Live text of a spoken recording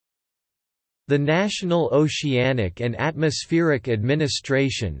The National Oceanic and Atmospheric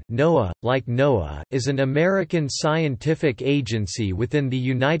Administration (NOAA), like NOAA, is an American scientific agency within the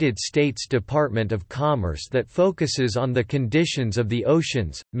United States Department of Commerce that focuses on the conditions of the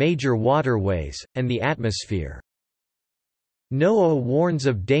oceans, major waterways, and the atmosphere. NOAA warns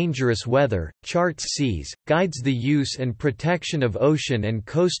of dangerous weather, charts seas, guides the use and protection of ocean and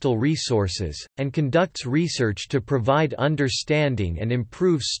coastal resources, and conducts research to provide understanding and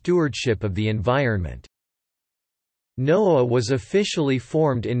improve stewardship of the environment. NOAA was officially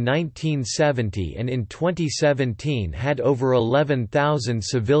formed in 1970 and in 2017 had over 11,000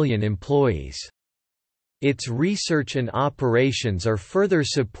 civilian employees. Its research and operations are further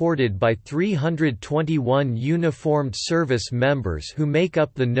supported by 321 uniformed service members who make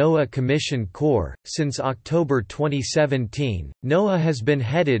up the NOAA Commission Corps. Since October 2017, NOAA has been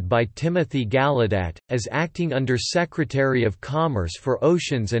headed by Timothy Gallaudet, as Acting Under-Secretary of Commerce for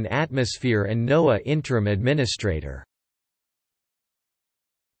Oceans and Atmosphere and NOAA Interim Administrator.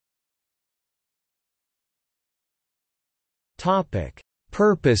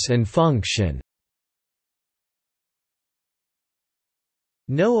 Purpose and function.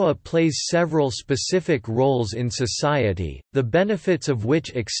 NOAA plays several specific roles in society, the benefits of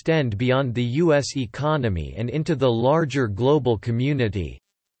which extend beyond the U.S. economy and into the larger global community.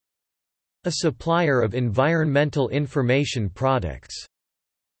 A supplier of environmental information products.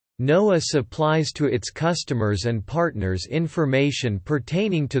 NOAA supplies to its customers and partners information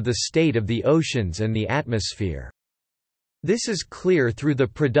pertaining to the state of the oceans and the atmosphere. This is clear through the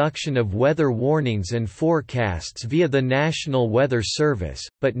production of weather warnings and forecasts via the National Weather Service,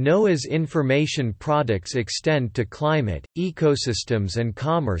 but NOAA's information products extend to climate, ecosystems and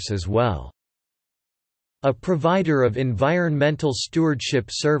commerce as well. A provider of environmental stewardship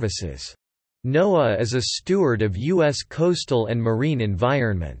services. NOAA is a steward of U.S. coastal and marine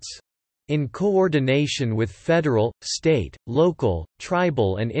environments. In coordination with federal, state, local,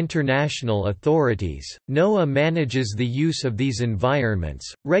 tribal and international authorities, NOAA manages the use of these environments,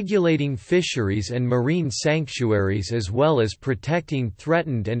 regulating fisheries and marine sanctuaries as well as protecting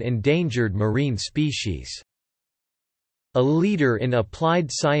threatened and endangered marine species. A leader in applied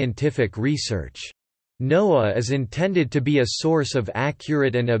scientific research. NOAA is intended to be a source of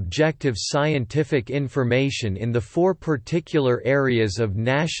accurate and objective scientific information in the four particular areas of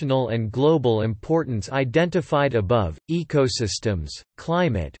national and global importance identified above: ecosystems,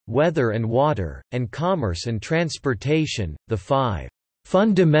 climate, weather and water, and commerce and transportation. The five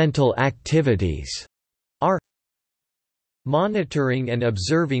fundamental activities are monitoring and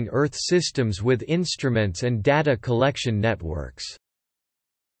observing Earth systems with instruments and data collection networks.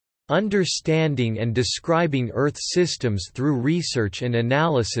 Understanding and describing Earth systems through research and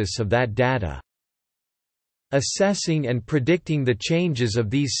analysis of that data. Assessing and predicting the changes of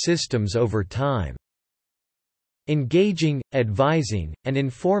these systems over time. Engaging, advising, and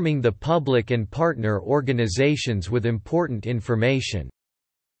informing the public and partner organizations with important information.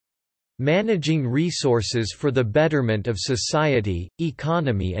 Managing resources for the betterment of society,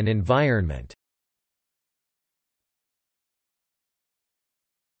 economy and environment.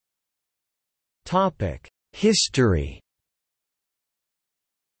 History.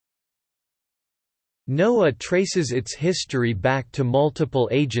 NOAA traces its history back to multiple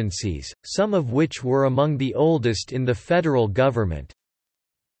agencies, some of which were among the oldest in the federal government.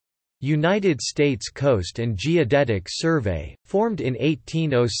 United States Coast and Geodetic Survey, formed in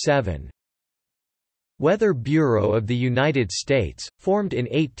 1807. Weather Bureau of the United States, formed in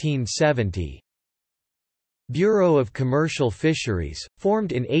 1870. Bureau of Commercial Fisheries,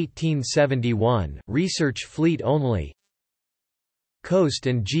 formed in 1871, research fleet only. Coast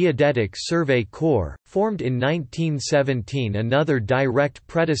and Geodetic Survey Corps, formed in 1917. Another direct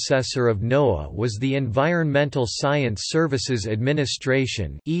predecessor of NOAA was the Environmental Science Services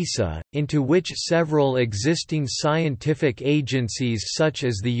Administration (ESA), into which several existing scientific agencies such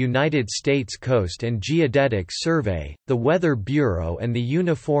as the United States Coast and Geodetic Survey, the Weather Bureau and the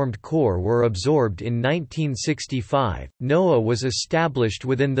Uniformed Corps were absorbed in 1965. NOAA was established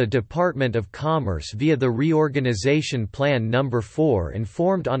within the Department of Commerce via the Reorganization Plan No. 4 and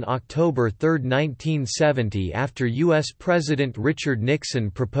formed on October 3, 1970 after U.S. President Richard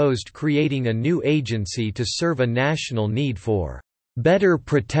Nixon proposed creating a new agency to serve a national need for better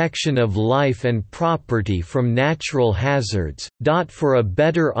protection of life and property from natural hazards, for a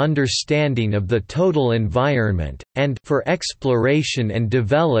better understanding of the total environment, and for exploration and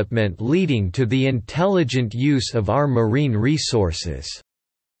development leading to the intelligent use of our marine resources.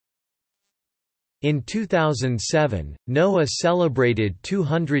 In 2007, NOAA celebrated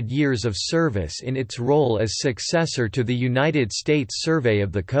 200 years of service in its role as successor to the United States Survey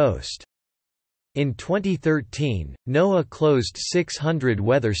of the Coast. In 2013, NOAA closed 600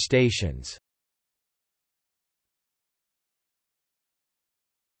 weather stations.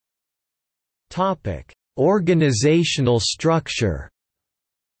 Organizational structure.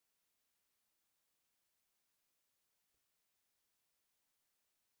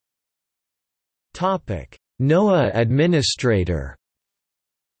 NOAA Administrator.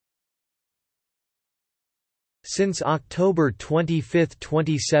 Since October 25,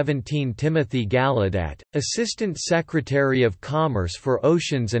 2017, Timothy Gallaudet, Assistant Secretary of Commerce for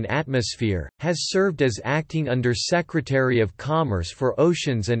Oceans and Atmosphere, has served as Acting Under Secretary of Commerce for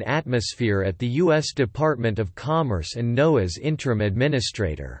Oceans and Atmosphere at the U.S. Department of Commerce and NOAA's Interim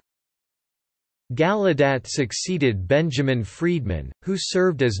Administrator. Gallaudet succeeded Benjamin Friedman, who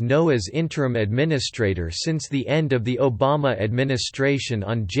served as NOAA's interim administrator since the end of the Obama administration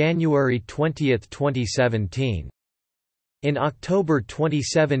on January 20, 2017. In October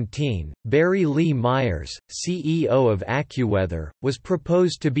 2017, Barry Lee Myers, CEO of AccuWeather, was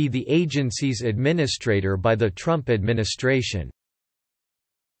proposed to be the agency's administrator by the Trump administration.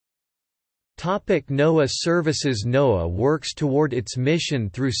 NOAA Services. NOAA works toward its mission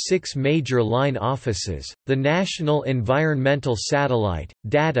through 6 major line offices: the National Environmental Satellite,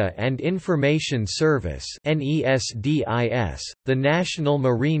 Data and Information Service (NESDIS), the National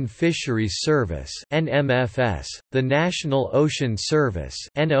Marine Fisheries Service (NMFS), the National Ocean Service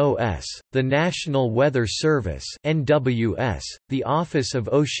 (NOS), the National Weather Service (NWS), the Office of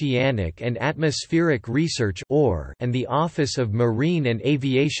Oceanic and Atmospheric Research (OAR), and the Office of Marine and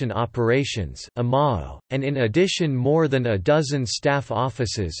Aviation Operations (AMAO), and in addition more than a dozen staff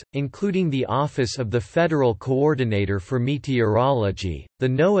offices, including the Office of the Federal Coordinator for Meteorology, the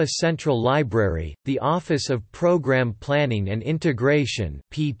NOAA Central Library, the Office of Program Planning and Integration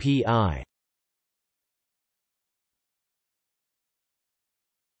 (PPI).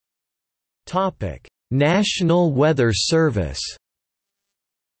 Topic: National Weather Service.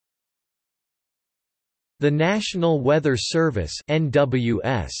 The National Weather Service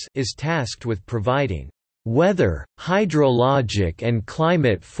 (NWS) is tasked with providing weather, hydrologic and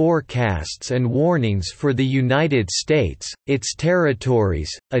climate forecasts and warnings for the United States, its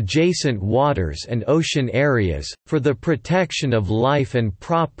territories, adjacent waters and ocean areas, for the protection of life and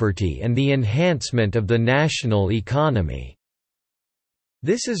property and the enhancement of the national economy.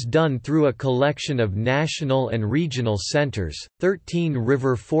 This is done through a collection of national and regional centers, 13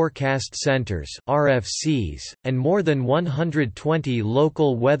 river forecast centers (RFCs), and more than 120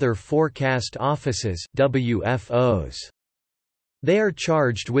 local weather forecast offices (WFOs). They are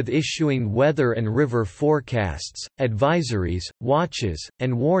charged with issuing weather and river forecasts, advisories, watches,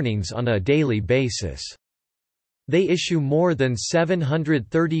 and warnings on a daily basis. They issue more than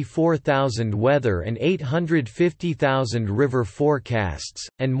 734,000 weather and 850,000 river forecasts,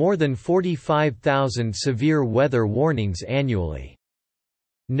 and more than 45,000 severe weather warnings annually.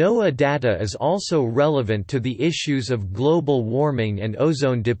 NOAA data is also relevant to the issues of global warming and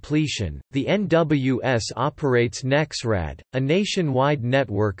ozone depletion. The NWS operates NEXRAD, a nationwide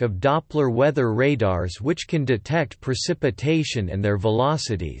network of Doppler weather radars which can detect precipitation and their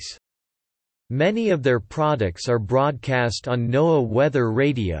velocities. Many of their products are broadcast on NOAA Weather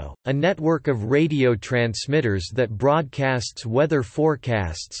Radio, a network of radio transmitters that broadcasts weather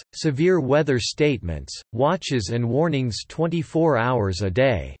forecasts, severe weather statements, watches and warnings 24 hours a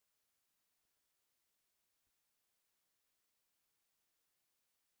day.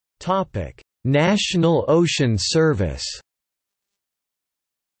 National Ocean Service.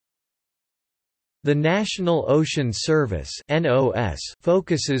 The National Ocean Service (NOS)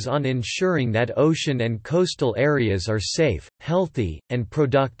 focuses on ensuring that ocean and coastal areas are safe, healthy, and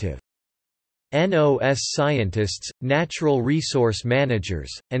productive. NOS scientists, natural resource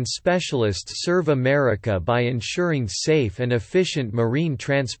managers, and specialists serve America by ensuring safe and efficient marine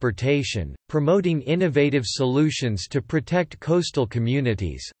transportation, promoting innovative solutions to protect coastal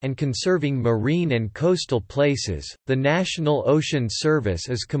communities, and conserving marine and coastal places. The National Ocean Service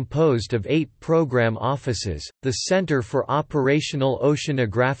is composed of 8 program offices: the Center for Operational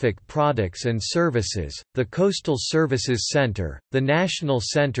Oceanographic Products and Services, the Coastal Services Center, the National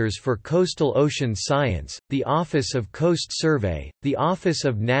Centers for Coastal Ocean Science, the Office of Coast Survey, the Office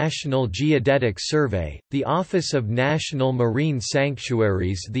of National Geodetic Survey, the Office of National Marine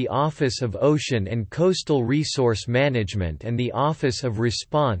Sanctuaries, the Office of Ocean and Coastal Resource Management, and the Office of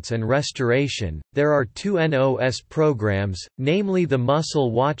Response and Restoration. There are 2 NOS programs, namely the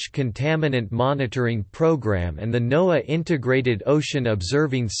Mussel Watch Contaminant Monitoring Program and the NOAA Integrated Ocean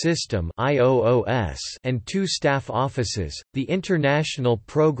Observing System (IOOS), and 2 staff offices, the International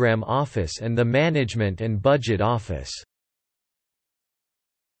Program Office and the Management and Budget Office.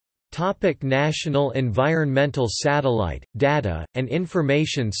 National Environmental Satellite, Data, and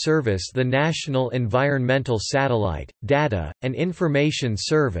Information Service. The National Environmental Satellite, Data, and Information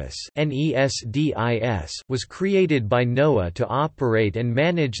Service was created by NOAA to operate and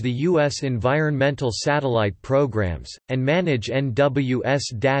manage the U.S. environmental satellite programs, and manage NWS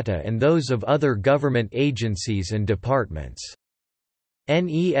data and those of other government agencies and departments.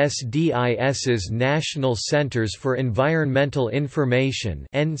 NESDIS's National Centers for Environmental Information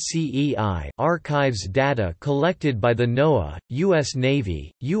archives data collected by the NOAA, U.S.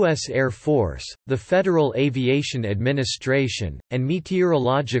 Navy, U.S. Air Force, the Federal Aviation Administration, and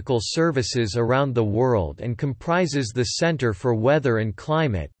meteorological services around the world and comprises the Center for Weather and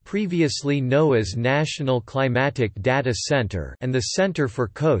Climate, previously NOAA's National Climatic Data Center, and the Center for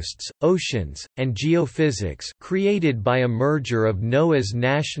Coasts, Oceans, and Geophysics, created by a merger of NOAA's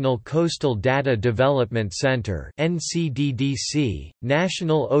National Coastal Data Development Center (NCDDC),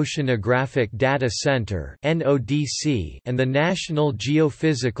 National Oceanographic Data Center (NODC), and the National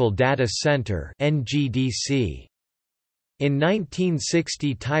Geophysical Data Center (NGDC). In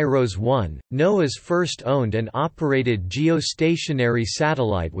 1960, TIROS 1, NOAA's first owned and operated geostationary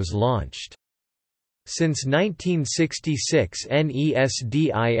satellite, was launched. Since 1966,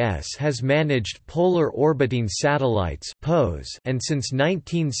 NESDIS has managed Polar Orbiting Satellites and since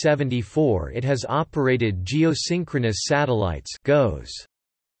 1974 it has operated Geosynchronous Satellites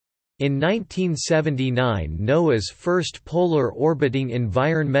In 1979, NOAA's first Polar Orbiting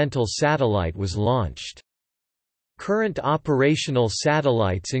Environmental Satellite was launched. Current operational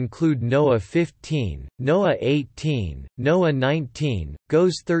satellites include NOAA 15, NOAA 18, NOAA 19,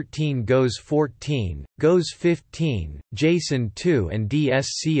 GOES 13, GOES 14, GOES 15, JASON 2 and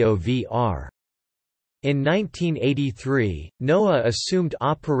DSCOVR. In 1983, NOAA assumed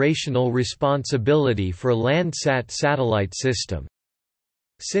operational responsibility for Landsat satellite system.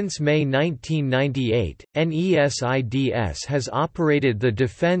 Since May 1998, NESIDS has operated the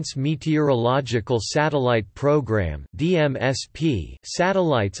Defense Meteorological Satellite Program (DMSP)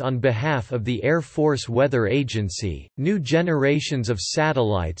 satellites on behalf of the Air Force Weather Agency. New generations of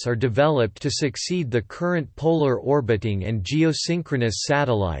satellites are developed to succeed the current polar orbiting and geosynchronous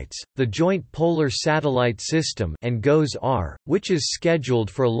satellites, the Joint Polar Satellite System and GOES-R, which is scheduled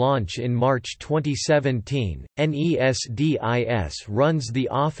for launch in March 2017. NESDIS runs the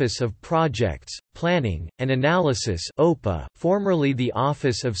Office of Projects, Planning, and Analysis (OPA), formerly the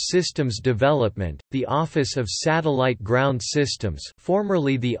Office of Systems Development, the Office of Satellite Ground Systems,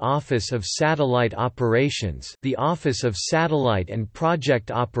 formerly the Office of Satellite Operations, the Office of Satellite and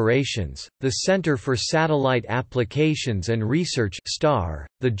Project Operations, the Center for Satellite Applications and Research (STAR),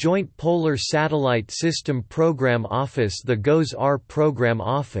 the Joint Polar Satellite System Program Office, the GOES-R Program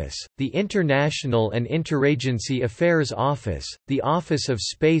Office, the International and Interagency Affairs Office, the Office of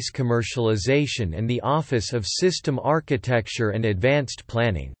Space Commercialization, and the Office of System Architecture and Advanced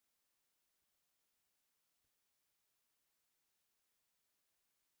Planning.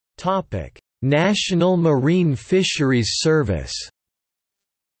 National Marine Fisheries Service.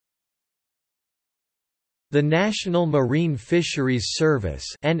 The National Marine Fisheries Service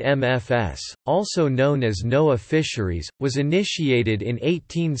 (NMFS), also known as NOAA Fisheries, was initiated in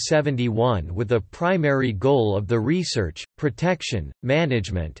 1871 with a primary goal of the research, protection,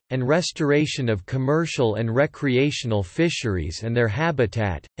 management, and restoration of commercial and recreational fisheries and their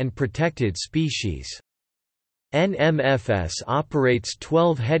habitat, and protected species. NMFS operates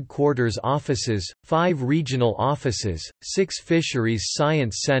 12 headquarters offices, 5 regional offices, 6 fisheries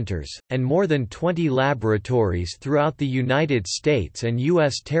science centers, and more than 20 laboratories throughout the United States and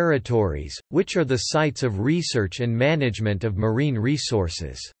U.S. territories, which are the sites of research and management of marine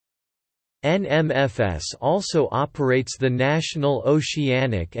resources. NMFS also operates the National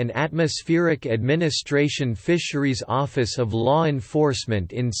Oceanic and Atmospheric Administration Fisheries Office of Law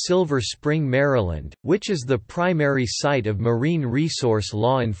Enforcement in Silver Spring, Maryland, which is the primary site of marine resource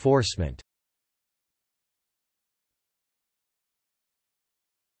law enforcement.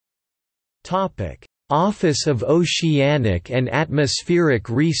 Office of Oceanic and Atmospheric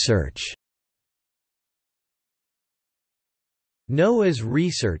Research. NOAA's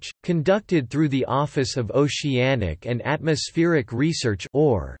research, conducted through the Office of Oceanic and Atmospheric Research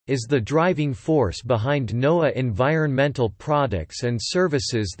is the driving force behind NOAA environmental products and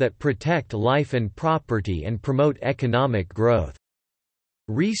services that protect life and property and promote economic growth.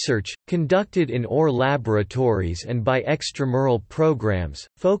 Research, conducted in OR laboratories and by extramural programs,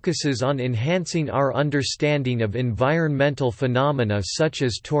 focuses on enhancing our understanding of environmental phenomena such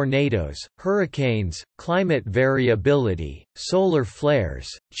as tornadoes, hurricanes, climate variability, solar flares,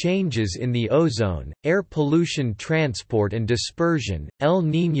 changes in the ozone, air pollution, transport and dispersion, El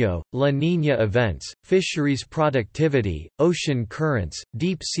Niño, La Niña events, fisheries productivity, ocean currents,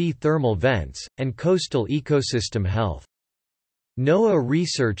 deep-sea thermal vents, and coastal ecosystem health. NOAA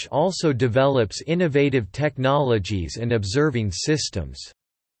research also develops innovative technologies and observing systems.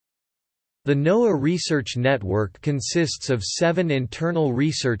 The NOAA Research Network consists of 7 internal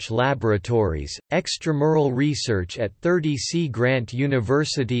research laboratories, extramural research at 30 Sea Grant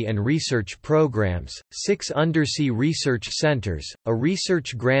University and research programs, 6 undersea research centers, a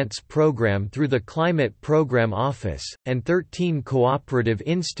research grants program through the Climate Program Office, and 13 cooperative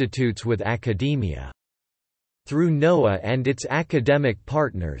institutes with academia. Through NOAA and its academic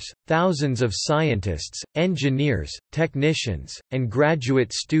partners, thousands of scientists, engineers, technicians, and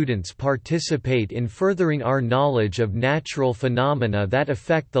graduate students participate in furthering our knowledge of natural phenomena that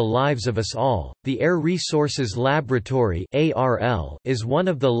affect the lives of us all. The Air Resources Laboratory (ARL) is one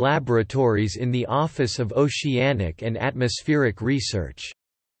of the laboratories in the Office of Oceanic and Atmospheric Research.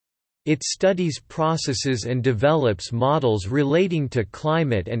 It studies processes and develops models relating to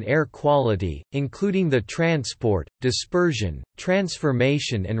climate and air quality, including the transport, dispersion,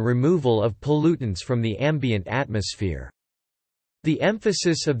 transformation and removal of pollutants from the ambient atmosphere. The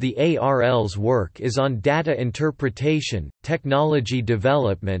emphasis of the ARL's work is on data interpretation, technology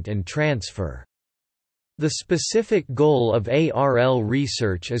development and transfer. The specific goal of ARL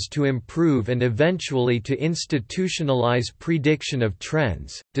research is to improve and eventually to institutionalize prediction of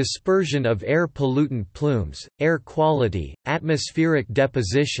trends, dispersion of air pollutant plumes, air quality, atmospheric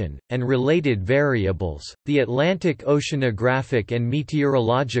deposition, and related variables. The Atlantic Oceanographic and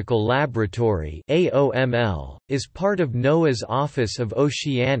Meteorological Laboratory (AOML) is part of NOAA's Office of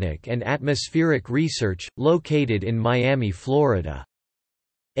Oceanic and Atmospheric Research, located in Miami, Florida.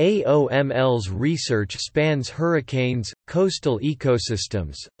 AOML's research spans hurricanes, coastal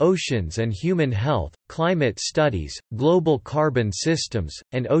ecosystems, oceans and human health, climate studies, global carbon systems,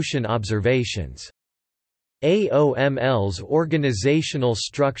 and ocean observations. AOML's organizational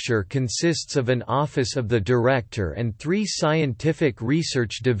structure consists of an Office of the Director and 3 scientific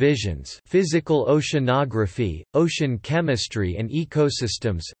research divisions: Physical Oceanography, Ocean Chemistry and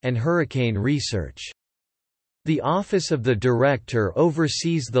Ecosystems, and Hurricane Research. The Office of the Director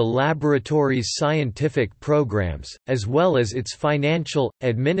oversees the laboratory's scientific programs, as well as its financial,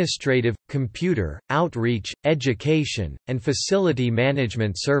 administrative, computer, outreach, education, and facility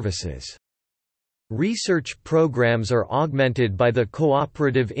management services. Research programs are augmented by the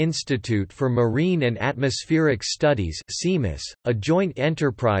Cooperative Institute for Marine and Atmospheric Studies (CEMAS), a joint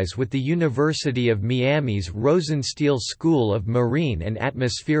enterprise with the University of Miami's Rosenstiel School of Marine and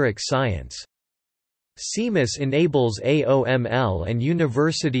Atmospheric Science. CEMAS enables AOML and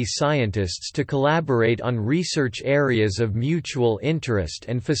university scientists to collaborate on research areas of mutual interest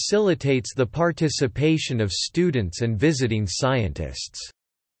and facilitates the participation of students and visiting scientists.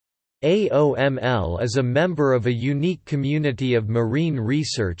 AOML is a member of a unique community of marine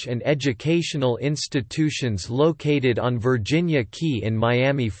research and educational institutions located on Virginia Key in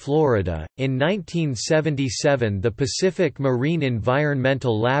Miami, Florida. In 1977, the Pacific Marine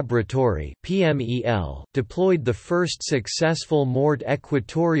Environmental Laboratory (PMEL) deployed the first successful moored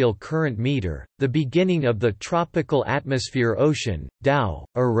equatorial current meter, the beginning of the Tropical Atmosphere Ocean (DAO)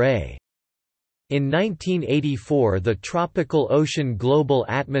 array. In 1984, the Tropical Ocean Global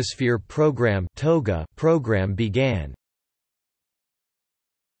Atmosphere Program (TOGA) program began.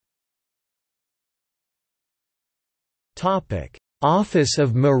 Topic: Office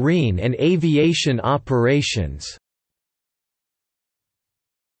of Marine and Aviation Operations.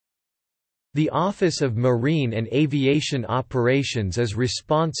 The Office of Marine and Aviation Operations is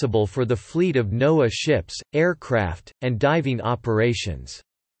responsible for the fleet of NOAA ships, aircraft, and diving operations.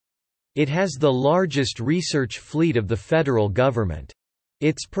 It has the largest research fleet of the federal government.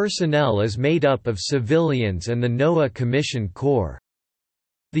 Its personnel is made up of civilians and the NOAA Commission Corps.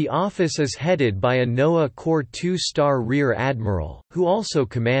 The office is headed by a NOAA Corps 2-star Rear Admiral, who also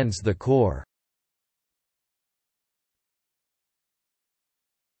commands the Corps.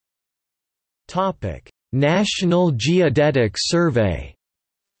 National Geodetic Survey.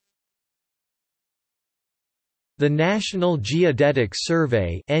 The National Geodetic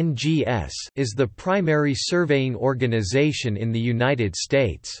Survey (NGS) is the primary surveying organization in the United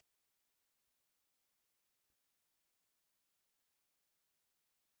States.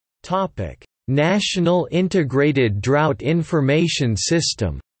 National Integrated Drought Information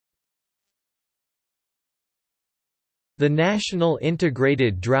System. The National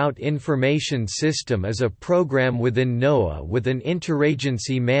Integrated Drought Information System is a program within NOAA with an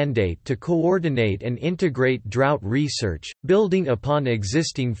interagency mandate to coordinate and integrate drought research, building upon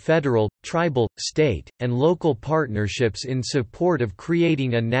existing federal, tribal, state, and local partnerships in support of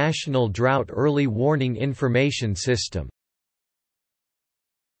creating a national drought early warning information system.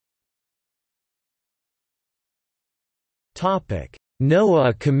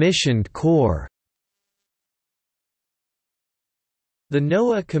 NOAA Commissioned Corps. The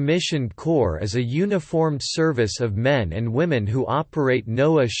NOAA Commissioned Corps is a uniformed service of men and women who operate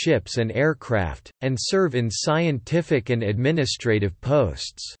NOAA ships and aircraft, and serve in scientific and administrative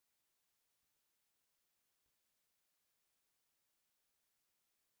posts.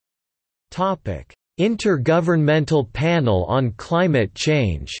 Intergovernmental Panel on Climate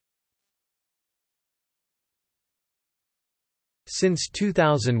Change. Since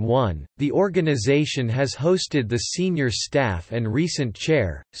 2001, the organization has hosted the senior staff and recent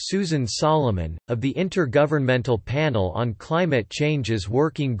chair, Susan Solomon, of the Intergovernmental Panel on Climate Change's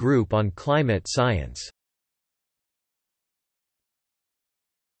Working Group on Climate Science.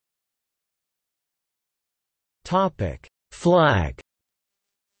 Flag.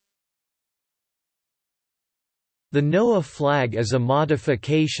 The NOAA flag is a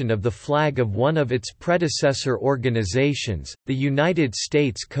modification of the flag of one of its predecessor organizations, the United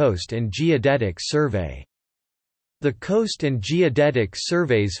States Coast and Geodetic Survey. The Coast and Geodetic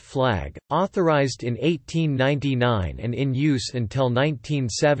Survey's flag, authorized in 1899 and in use until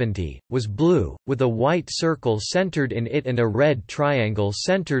 1970, was blue, with a white circle centered in it and a red triangle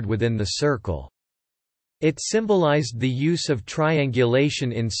centered within the circle. It symbolized the use of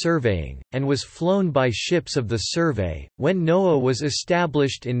triangulation in surveying, and was flown by ships of the survey. When NOAA was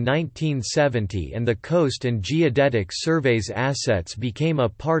established in 1970 and the Coast and Geodetic Survey's assets became a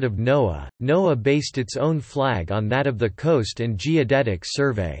part of NOAA, NOAA based its own flag on that of the Coast and Geodetic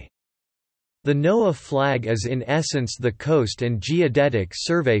Survey. The NOAA flag is in essence the Coast and Geodetic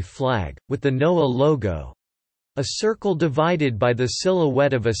Survey flag, with the NOAA logo, a circle divided by the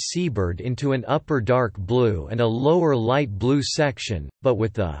silhouette of a seabird into an upper dark blue and a lower light blue section, but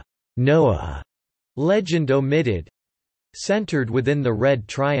with the NOAA legend omitted, centered within the red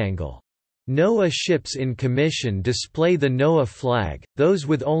triangle. NOAA ships in commission display the NOAA flag, those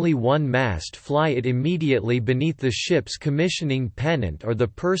with only one mast fly it immediately beneath the ship's commissioning pennant or the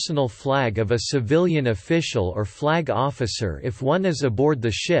personal flag of a civilian official or flag officer if one is aboard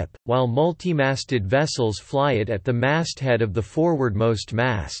the ship, while multi-masted vessels fly it at the masthead of the forwardmost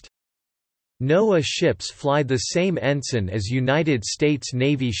mast. NOAA ships fly the same ensign as United States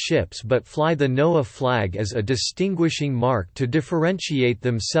Navy ships but fly the NOAA flag as a distinguishing mark to differentiate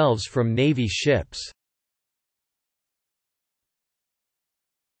themselves from Navy ships.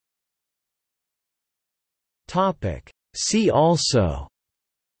 See also: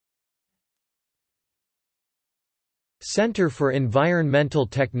 Center for Environmental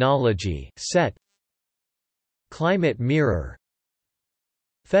Technology (CET), Climate Mirror,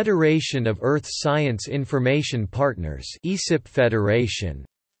 Federation of Earth Science Information Partners (ESIP Federation),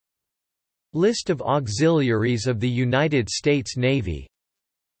 List of auxiliaries of the United States Navy,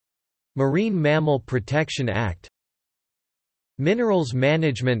 Marine Mammal Protection Act, Minerals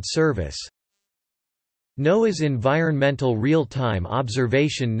Management Service, NOAA's Environmental Real-Time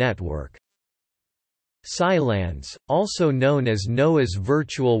Observation Network, SciLands, also known as NOAA's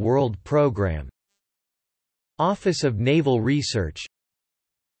Virtual World Program, Office of Naval Research,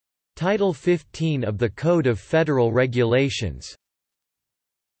 Title 15 of the Code of Federal Regulations,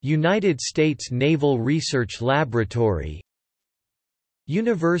 United States Naval Research Laboratory,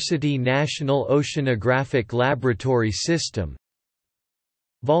 University National Oceanographic Laboratory System,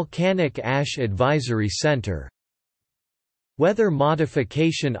 Volcanic Ash Advisory Center, Weather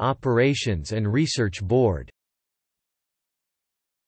Modification Operations and Research Board.